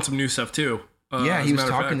 He's drumming on some new stuff, too. Yeah, he was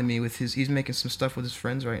talking to me with he's making some stuff with his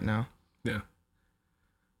friends right now. Yeah.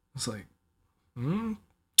 It's like,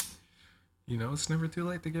 it's never too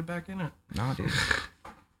late to get back in it. Nah, dude.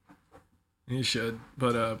 You should.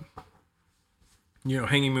 But,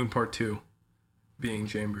 Hanging Moon Part 2 being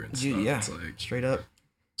chamber and stuff. Yeah, it's like, straight up.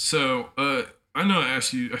 So, I know I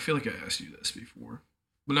feel like I asked you this before.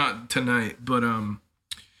 But not tonight, but,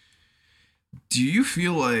 do you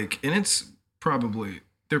feel like, and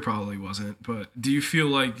there probably wasn't, but do you feel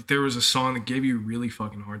like there was a song that gave you a really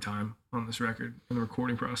fucking hard time on this record in the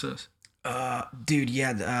recording process? Dude,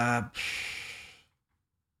 yeah.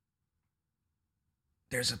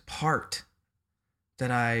 There's a part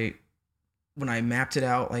that when I mapped it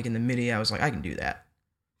out, like in the MIDI, I was like, I can do that.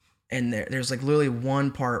 And there's like literally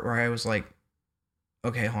one part where I was like,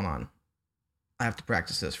 okay, hold on. I have to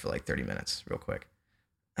practice this for like 30 minutes real quick.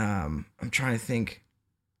 I'm trying to think.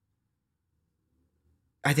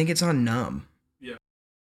 I think it's on Numb. Yeah.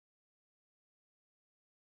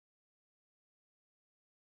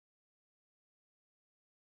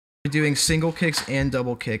 You're doing single kicks and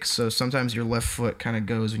double kicks, so sometimes your left foot kind of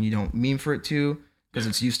goes when you don't mean for it to, because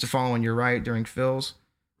it's used to following your right during fills.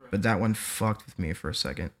 Right. But that one fucked with me for a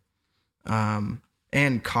second.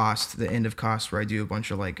 And Cost, the end of Cost, where I do a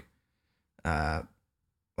bunch of like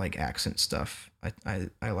accent stuff. I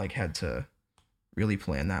like had to really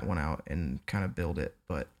plan that one out and kind of build it,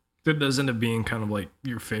 but that does end up being kind of like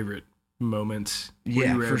your favorite moments.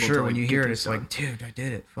 Yeah, for sure. To, like, when you hear it, it's like, dude, I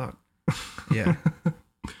did it. Fuck. Yeah,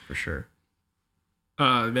 for sure.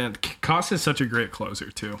 Man, Cost is such a great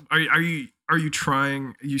closer too. Are you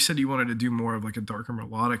trying? You said you wanted to do more of like a darker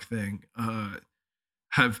melodic thing.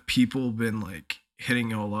 Have people been like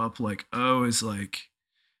hitting y'all up like, oh, is like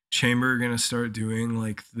Chamber gonna start doing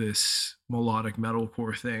like this melodic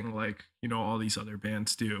metalcore thing like all these other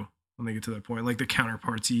bands do when they get to that point, like the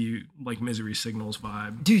counterparty, like Misery Signals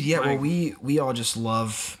vibe? Dude, yeah, well, we all just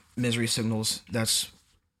love Misery Signals. That's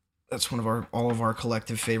one of all of our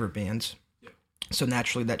collective favorite bands. Yeah. So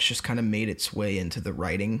naturally that's just kind of made its way into the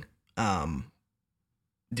writing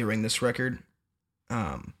during this record.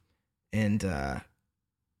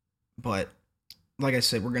 But like I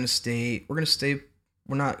said, we're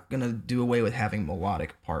not gonna do away with having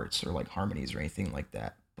melodic parts or like harmonies or anything like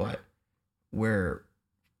that. But we're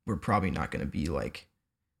probably not gonna be like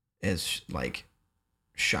as like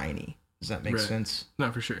shiny. Does that make sense?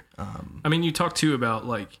 No, for sure. I mean, you talk too about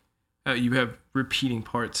like you have repeating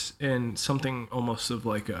parts and something almost of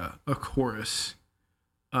like a chorus.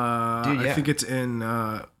 Dude, yeah. I think it's in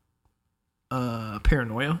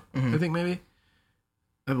Paranoia. Mm-hmm. I think maybe.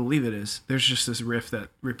 I believe it is. There's just this riff that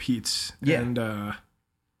repeats. Yeah. And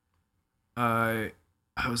I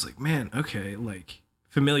was like, man, okay, like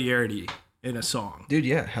familiarity in a song. Dude,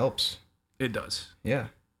 yeah, it helps. It does. Yeah.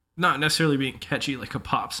 Not necessarily being catchy like a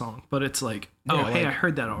pop song, but it's like, oh, yeah, hey, like I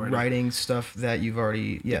heard that already. Writing stuff that you've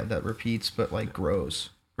already, that repeats, but like grows.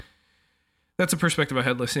 That's a perspective I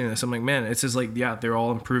had listening to this. I'm like, man, it's just like, yeah, they're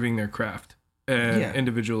all improving their craft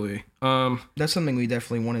individually. That's something we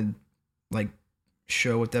definitely wanted, like,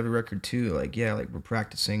 show with every record too. Like, yeah, like we're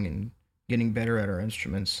practicing and getting better at our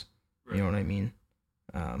instruments. Right. You know what I mean?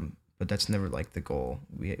 But that's never like the goal.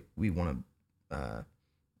 We want to,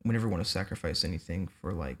 we never want to sacrifice anything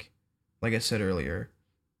for like I said earlier,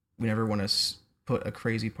 we never want to put a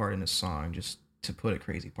crazy part in a song just to put a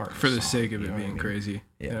crazy part in for a the song, sake of it being crazy.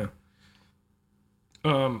 Yeah.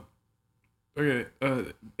 Okay.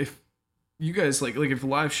 If you guys like if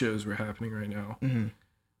live shows were happening right now, mm-hmm.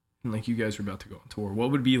 and like you guys were about to go on tour, what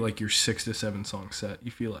would be like your 6 to 7 song set? You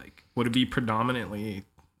feel like would it be predominantly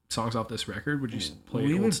songs off this record? Would you play?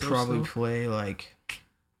 We would probably play like.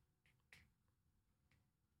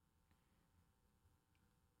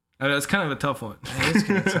 That's kind of a tough one. It is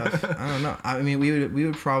kind of tough. I don't know. I mean, we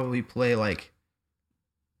would probably play like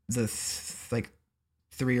like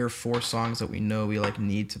 3 or 4 songs that we know we like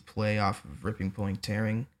need to play off of Ripping, Pulling,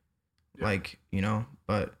 Tearing, like, you know,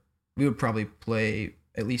 but we would probably play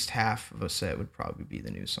at least half of a set would probably be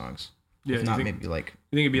the new songs. Yeah, if not maybe like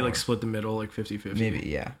you think it'd be more. like split the middle, like 50-50? Maybe,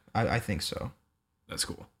 yeah. I think so. That's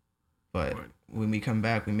cool. But when we come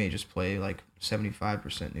back, we may just play like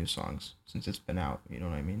 75% new songs since it's been out. You know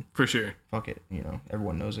what I mean? For sure. Fuck it. You know,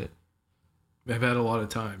 everyone knows it. I've had a lot of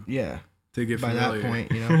time. Yeah. To get by familiar. that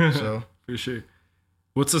point, you know. So for sure.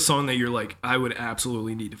 What's the song that you're like, I would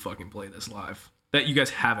absolutely need to fucking play this live that you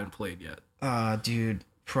guys haven't played yet? Dude,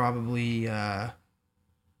 probably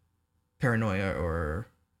Paranoia or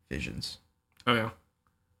Visions. Oh yeah.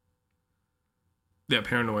 Yeah,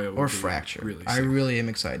 Paranoia or Fracture. Really I really am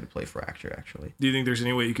excited to play Fracture, actually. Do you think there's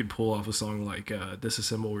any way you could pull off a song like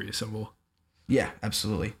Disassemble, Reassemble? Yeah,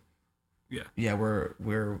 absolutely. Yeah. Yeah,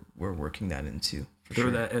 we're working that into. Throw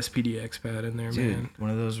that SPDX pad in there, dude, man. One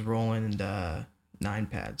of those Roland 9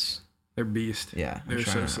 pads. They're beast. Yeah, I'm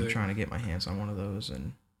trying to get my hands on one of those,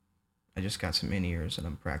 and I just got some in-ears and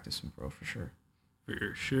I'm practicing, bro, for sure.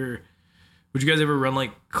 For sure. Would you guys ever run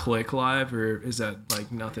like Click live, or is that like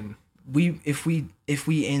nothing? If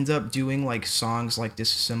we end up doing like songs like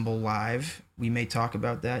Disassemble live, we may talk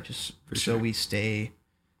about that just so we stay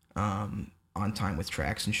on time with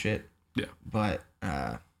tracks and shit. Yeah. But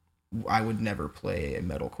I would never play a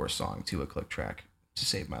metalcore song to a Click track to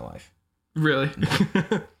save my life. Really?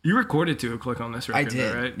 You recorded to a Click on this record, I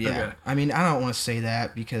did, right? Yeah. Okay. I mean, I don't want to say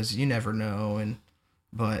that because you never know,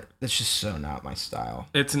 but that's just so not my style.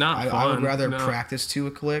 It's not fun. I would rather practice to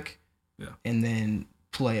a Click, yeah, and then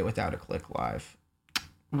play it without a Click live.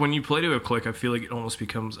 When you play to a Click, I feel like it almost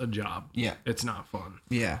becomes a job. Yeah. It's not fun.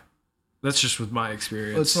 Yeah. That's just with my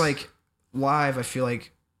experience. Well, it's like live, I feel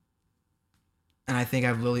like, and I think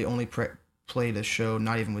I've literally only played a show,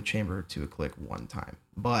 not even with Chamber, to a Click one time.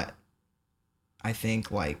 But I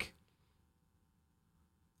think like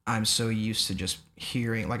I'm so used to just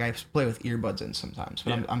hearing, like I play with earbuds in sometimes,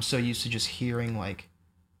 but I'm so used to just hearing like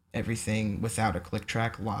everything without a Click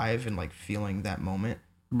track live and like feeling that moment.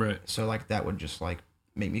 Right. So like that would just like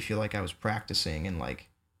make me feel like I was practicing and like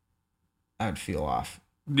I would feel off.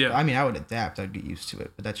 Yeah. I mean, I would adapt. I'd get used to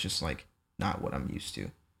it, but that's just like not what I'm used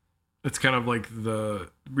to. It's kind of like the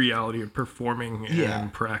reality of performing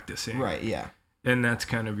and practicing. Right. Yeah. And that's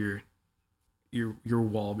kind of your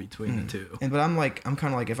wall between the two. And but I'm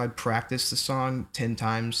kind of like, if I practice the song 10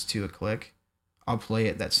 times to a Click, I'll play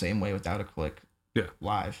it that same way without a Click. Yeah.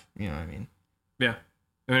 Live. You know what I mean? Yeah.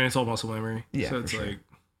 I mean, it's all muscle memory. Yeah. So it's for sure. like,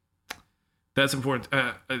 that's important.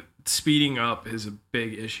 Speeding up is a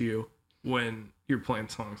big issue when you're playing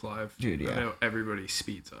songs live. Dude, yeah. I know everybody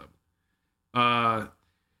speeds up.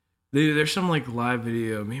 There's some like live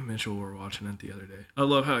video. Me and Mitchell were watching it the other day. I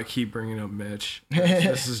love how I keep bringing up Mitch.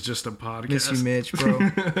 This is just a podcast. Miss you, Mitch, bro.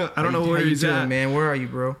 I don't know where he's doing, at, man. Where are you,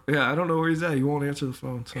 bro? Yeah, I don't know where he's at. He won't answer the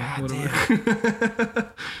phone. So God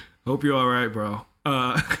whatever. Hope you're all right, bro.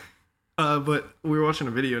 But we were watching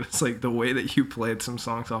a video, and it's like the way that you played some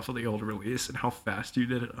songs off of the old release and how fast you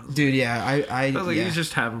did it. Dude, yeah, I was like, yeah. he's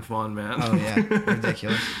just having fun, man. Oh yeah,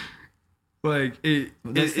 ridiculous. Like the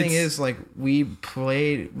thing is, like we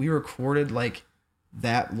recorded like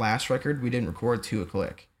that last record. We didn't record to a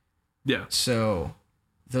Click. Yeah. So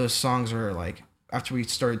those songs are like, after we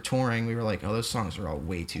started touring, we were like, oh, those songs are all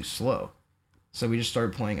way too slow. So we just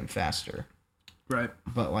started playing them faster. Right.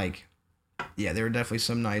 But like, yeah, there were definitely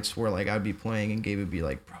some nights where like I'd be playing and Gabe would be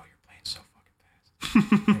like, bro, you're playing so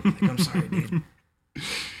fucking fast. Like, I'm sorry, dude.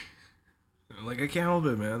 Like, I can't help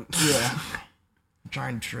it, man. Yeah. I'm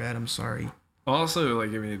trying to tread. I'm sorry. Also,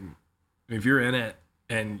 like, I mean, if you're in it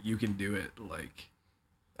and you can do it, like,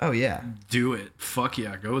 oh yeah, do it. Fuck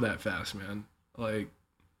yeah, go that fast, man. Like,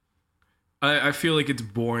 I feel like it's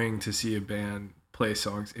boring to see a band play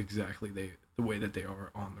songs exactly the way that they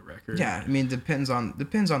are on the record. Yeah, I mean, depends on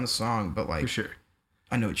the song, but like, for sure,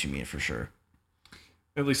 I know what you mean for sure.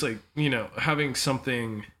 At least, like, you know, having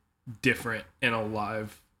something different in a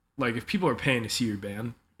live, like, if people are paying to see your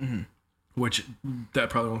band, which that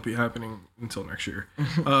probably won't be happening until next year.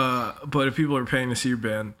 But if people are paying to see your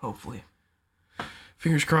band, hopefully,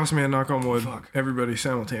 fingers crossed, man, knock on wood, Fuck. everybody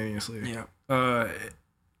simultaneously. Yeah.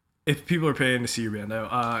 If people are paying to see your band,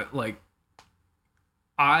 though, like,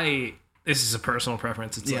 this is a personal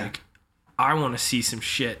preference. It's like, I want to see some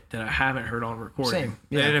shit that I haven't heard on recording. Same.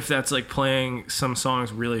 Yeah. And if that's like playing some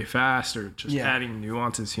songs really fast or just adding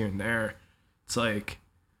nuances here and there, it's like,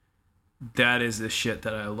 that is the shit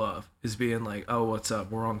that I love, is being like, oh, what's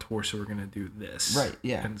up? We're on tour, so we're going to do this. Right,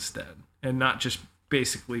 yeah. Instead. And not just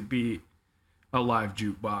basically be a live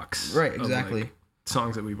jukebox. Right, exactly. Of, like,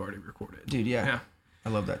 songs that we've already recorded. Dude, yeah. I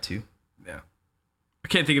love that too. Yeah. I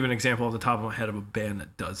can't think of an example off the top of my head of a band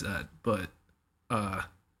that does that, but I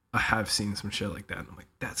have seen some shit like that, and I'm like,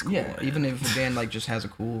 that's cool. Yeah, man. even if a band like just has a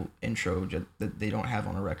cool intro that they don't have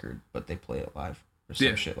on a record, but they play it live or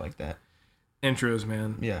some shit like that. Intros,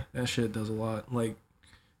 man. Yeah. That shit does a lot. Like,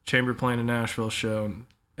 Chamber playing a Nashville show, and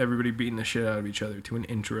everybody beating the shit out of each other to an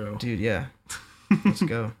intro. Dude, yeah. Let's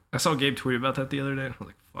go. I saw Gabe tweet about that the other day, and I was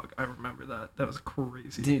like, fuck, I remember that. That was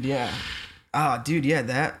crazy. Dude, yeah. Dude, yeah,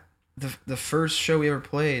 that... The first show we ever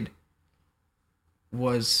played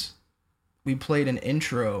was... We played an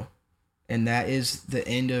intro, and that is the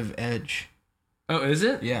end of Edge. Oh, is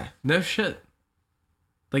it? Yeah. No shit.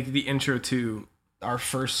 Like, the intro to... Our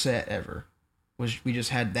first set ever. We just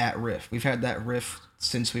had that riff. We've had that riff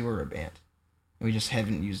since we were a band. We just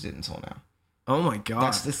haven't used it until now. Oh my god.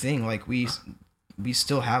 That's the thing. Like, we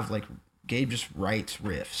still have, like... Gabe just writes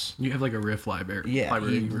riffs. You have, like, a riff library. Yeah,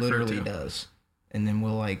 he literally does. And then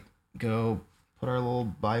we'll, like, go put our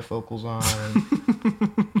little bifocals on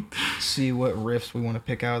and see what riffs we want to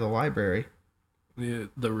pick out of the library. The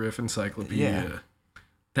riff encyclopedia. Yeah.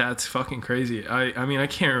 That's fucking crazy. I mean, I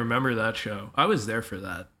can't remember that show. I was there for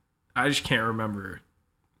that. I just can't remember.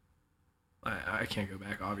 I can't go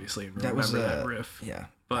back, obviously, and remember that riff. Yeah,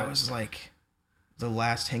 but that was, like, the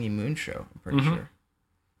last Hanging Moon show, I'm pretty sure.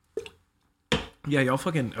 Yeah, y'all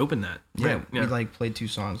fucking opened that. Yeah, right? We, like, played 2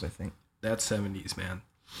 songs, I think. That's 70s, man.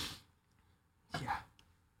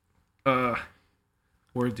 Yeah.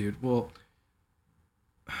 Word, dude. Well,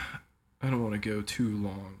 I don't want to go too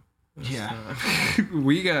long. Yeah.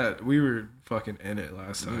 We were fucking in it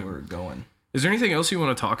last time. We were going. Is there anything else you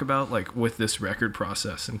want to talk about, like, with this record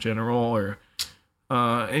process in general, or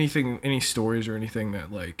any stories or anything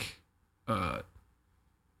that, like,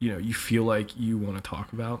 you feel like you want to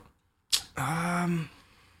talk about?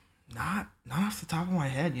 Not off the top of my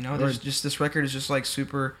head, you know. There's just, this record is just, like,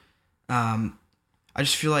 super. I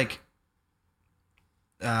just feel like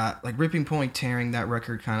Ripping, Pulling, Tearing, that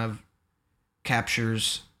record kind of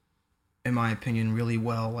captures, in my opinion, really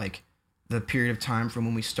well, like, the period of time from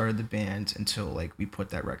when we started the band until, like, we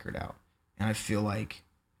put that record out. And I feel like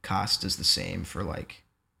Cost is the same for, like,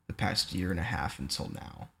 the past year and a half until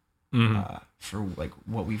now, for, like,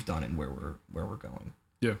 what we've done and where we're going.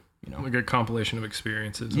 Yeah. You know, like a compilation of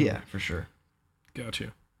experiences. Yeah, for sure.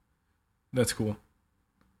 Gotcha. That's cool.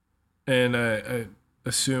 And I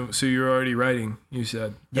assume, so you're already writing, you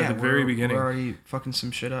said, at the very beginning. We're already fucking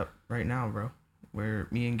some shit up right now, bro. Where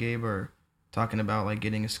me and Gabe are talking about, like,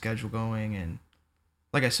 getting a schedule going and,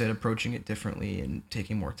 like I said, approaching it differently and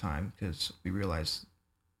taking more time because we realize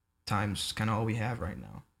time's kind of all we have right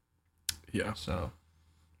now. Yeah. So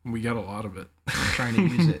we got a lot of it. I'm trying to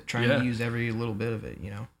use it, to use every little bit of it,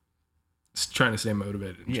 you know? Just trying to stay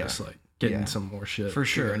motivated and just, like, getting some more shit. For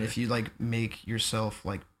sure. And if you, like, make yourself,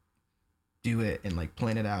 like, do it and, like,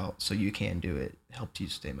 plan it out so you can do it, helps you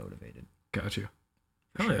stay motivated. Got you.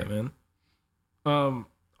 Hell yeah, man.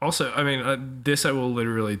 Also, I mean, this I will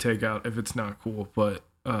literally take out if it's not cool, but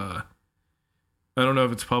I don't know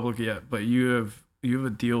if it's public yet, but you have a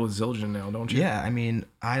deal with Zildjian now, don't you? Yeah, I mean,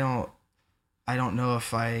 I don't know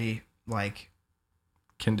if I, like,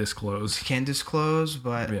 can disclose,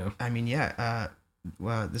 but yeah. I mean,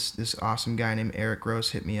 well, this awesome guy named Eric Gross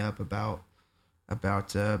hit me up about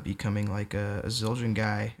becoming, like, a Zildjian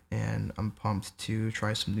guy, and I'm pumped to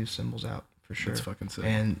try some new cymbals out. For sure. That's fucking sick.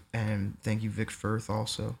 And thank you, Vic Firth,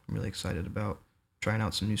 also. I'm really excited about trying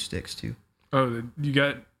out some new sticks, too. Oh, I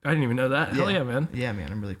didn't even know that. Hell yeah, man. Yeah,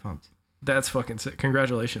 man, I'm really pumped. That's fucking sick.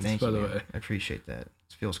 Congratulations, by the way. I appreciate that.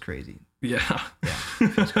 It feels crazy. Yeah. Yeah, it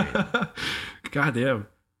feels crazy. God damn.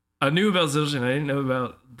 I knew about Zildjian. I didn't know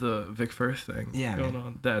about the Vic Firth thing going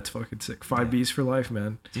on. That's fucking sick. 5Bs for life,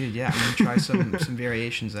 man. Dude, yeah. I'm going to try some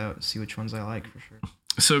variations out and see which ones I like, for sure.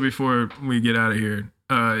 So before we get out of here,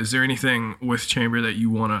 is there anything with Chamber that you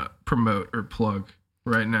want to promote or plug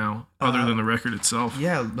right now, other than the record itself?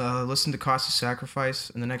 Yeah, listen to Cost of Sacrifice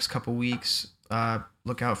in the next couple weeks.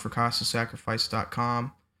 Look out for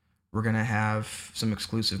costofsacrifice.com. We're going to have some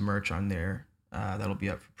exclusive merch on there that'll be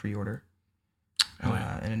up for pre-order.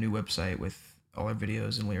 And a new website with all our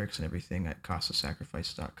videos and lyrics and everything at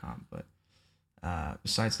costofsacrifice.com. But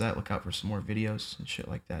besides that, look out for some more videos and shit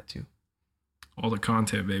like that, too. All the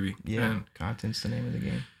content, baby. Yeah, and content's the name of the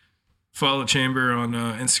game. Follow Chamber on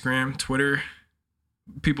Instagram, Twitter.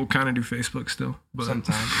 People kind of do Facebook still, but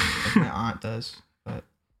sometimes, like my aunt does, but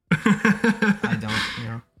I don't. You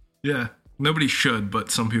know. Yeah, nobody should, but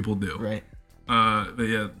some people do. Right. But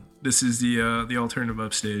yeah, this is the alternative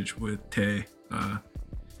upstage with Tay.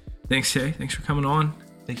 Thanks, Tay. Thanks for coming on.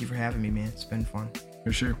 Thank you for having me, man. It's been fun.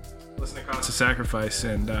 For sure. Listen to Constant Sacrifice,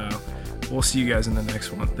 and we'll see you guys in the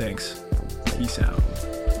next one. Thanks. Peace out.